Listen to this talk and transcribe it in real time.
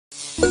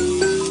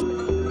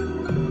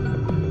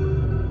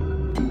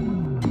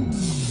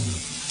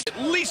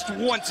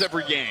Once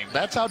every game.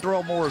 That's how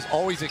Darrell Moore is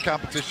always in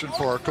competition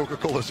for our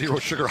Coca-Cola Zero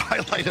Sugar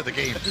highlight of the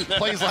game.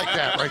 Plays like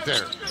that right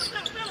there.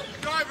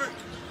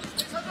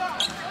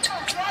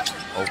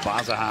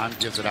 Bazahan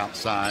gives it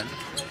outside.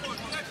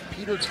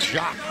 Peter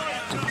JOK.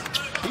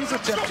 He's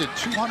attempted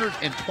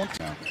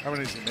 220. How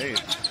many has he made?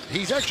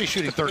 He's actually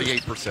shooting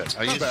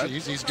 38%.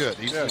 He's good.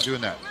 He's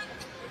doing that.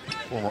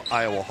 Former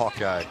Iowa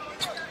Hawkeye.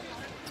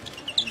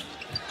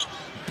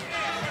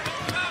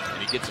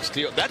 Gets a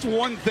steal. That's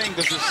one thing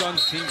that the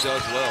Suns team does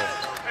well.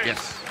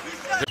 Yes,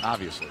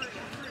 obviously.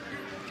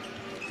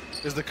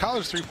 Is the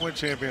college three-point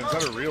champion, is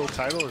that a real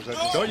title, or is that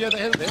just... Oh, yeah, they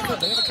have a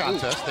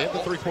contest. They have the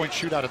three-point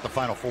shootout at the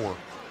Final Four.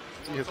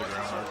 He hit the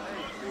ground hard.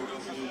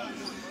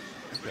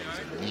 That was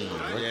a knee.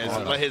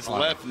 Yeah, but his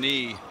left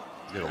knee.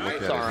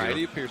 It's all right.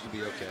 He appears to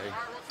be okay.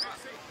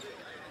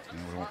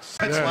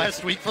 That's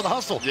last week for the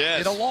Hustle.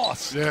 Yes. In a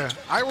loss. Yeah.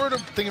 I were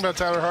thinking about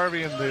Tyler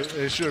Harvey and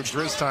the issue of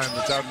Grizz Time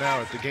that's out now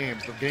at the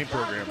games, the game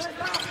programs,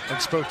 and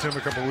spoke to him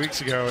a couple of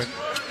weeks ago. And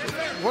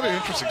what an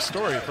interesting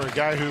story for a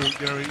guy who,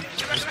 you know, he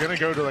was going to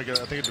go to, like, I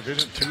think a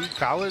Division II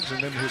college,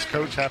 and then his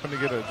coach happened to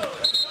get a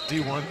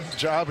D1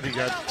 job, and he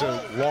got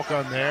to walk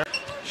on there.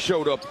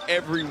 Showed up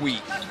every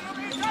week.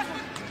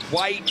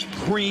 White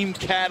cream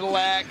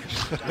Cadillac,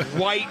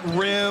 white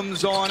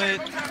rims on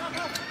it.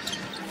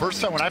 First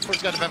time, when I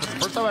first got to Memphis, the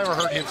first time I ever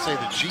heard him say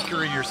the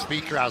Jeeker in your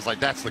speaker, I was like,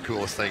 that's the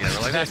coolest thing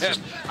ever. Like, that's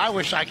just, I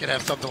wish I could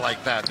have something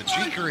like that. The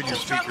Jeeker in your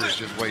speaker is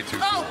just way too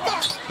cool.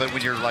 But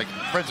when you're like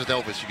friends with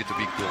Elvis, you get to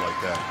be cool like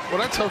that. What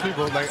I tell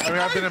people, like, I mean,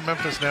 I've been in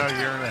Memphis now a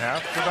year and a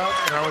half about,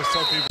 and I always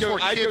tell people,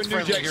 I go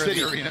New Jack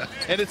City,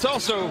 and it's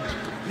also,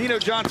 Nino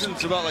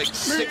Johnson's about like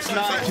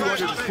 6'9",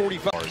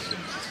 245. It's going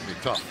to be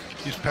tough.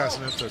 He's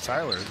passing it to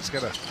Tyler. He's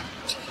got to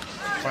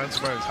find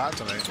somebody who's hot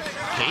tonight.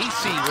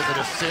 Casey with an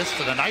assist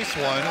and a nice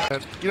one.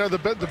 And, you know,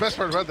 the best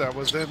part about that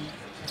was then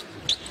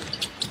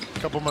a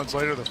couple months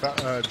later,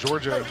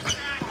 Georgia,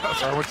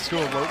 I went to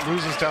school,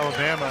 loses to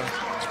Alabama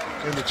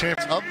in the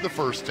championship of the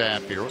first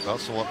half here.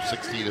 Hustle up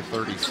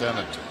 60-37.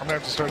 I'm gonna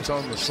have to start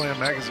telling the Slam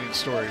Magazine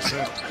story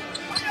soon.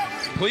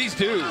 Please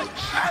do. Fill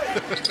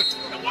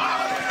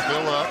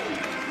up.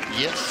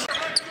 Yes.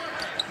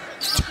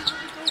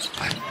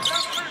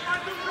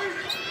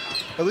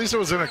 At least it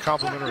was in a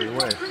complimentary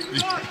way.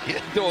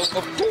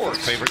 Of course.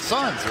 Favorite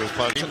sons. There was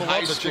people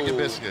love the chicken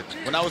biscuit.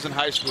 When I was in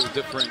high school, it was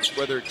different.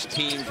 Whether it's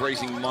teams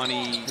raising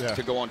money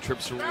to go on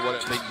trips or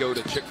what, they go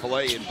to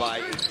Chick-fil-A and buy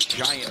a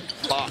giant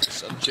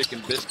box of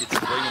chicken biscuits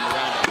and bring them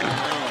around the room.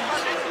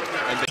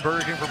 And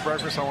Burger King for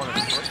breakfast, I want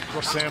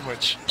a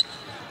sandwich.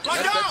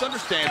 That's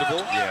understandable.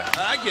 Yeah.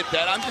 I get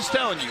that. I'm just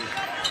telling you.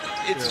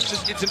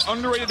 It's an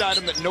underrated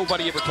item that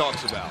nobody ever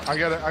talks about. I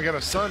got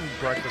a Sun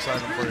breakfast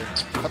item for you.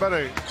 How about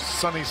a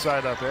sunny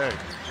side up egg?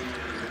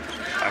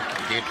 I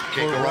can't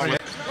go wrong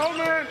with it. Oh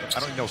man! I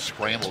don't even know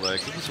scrambled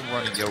eggs. Give me some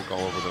runny yolk all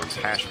over those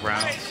hash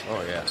browns.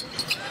 Oh yeah.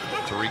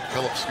 Tariq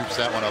Phillips scoops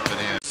that one up and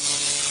in.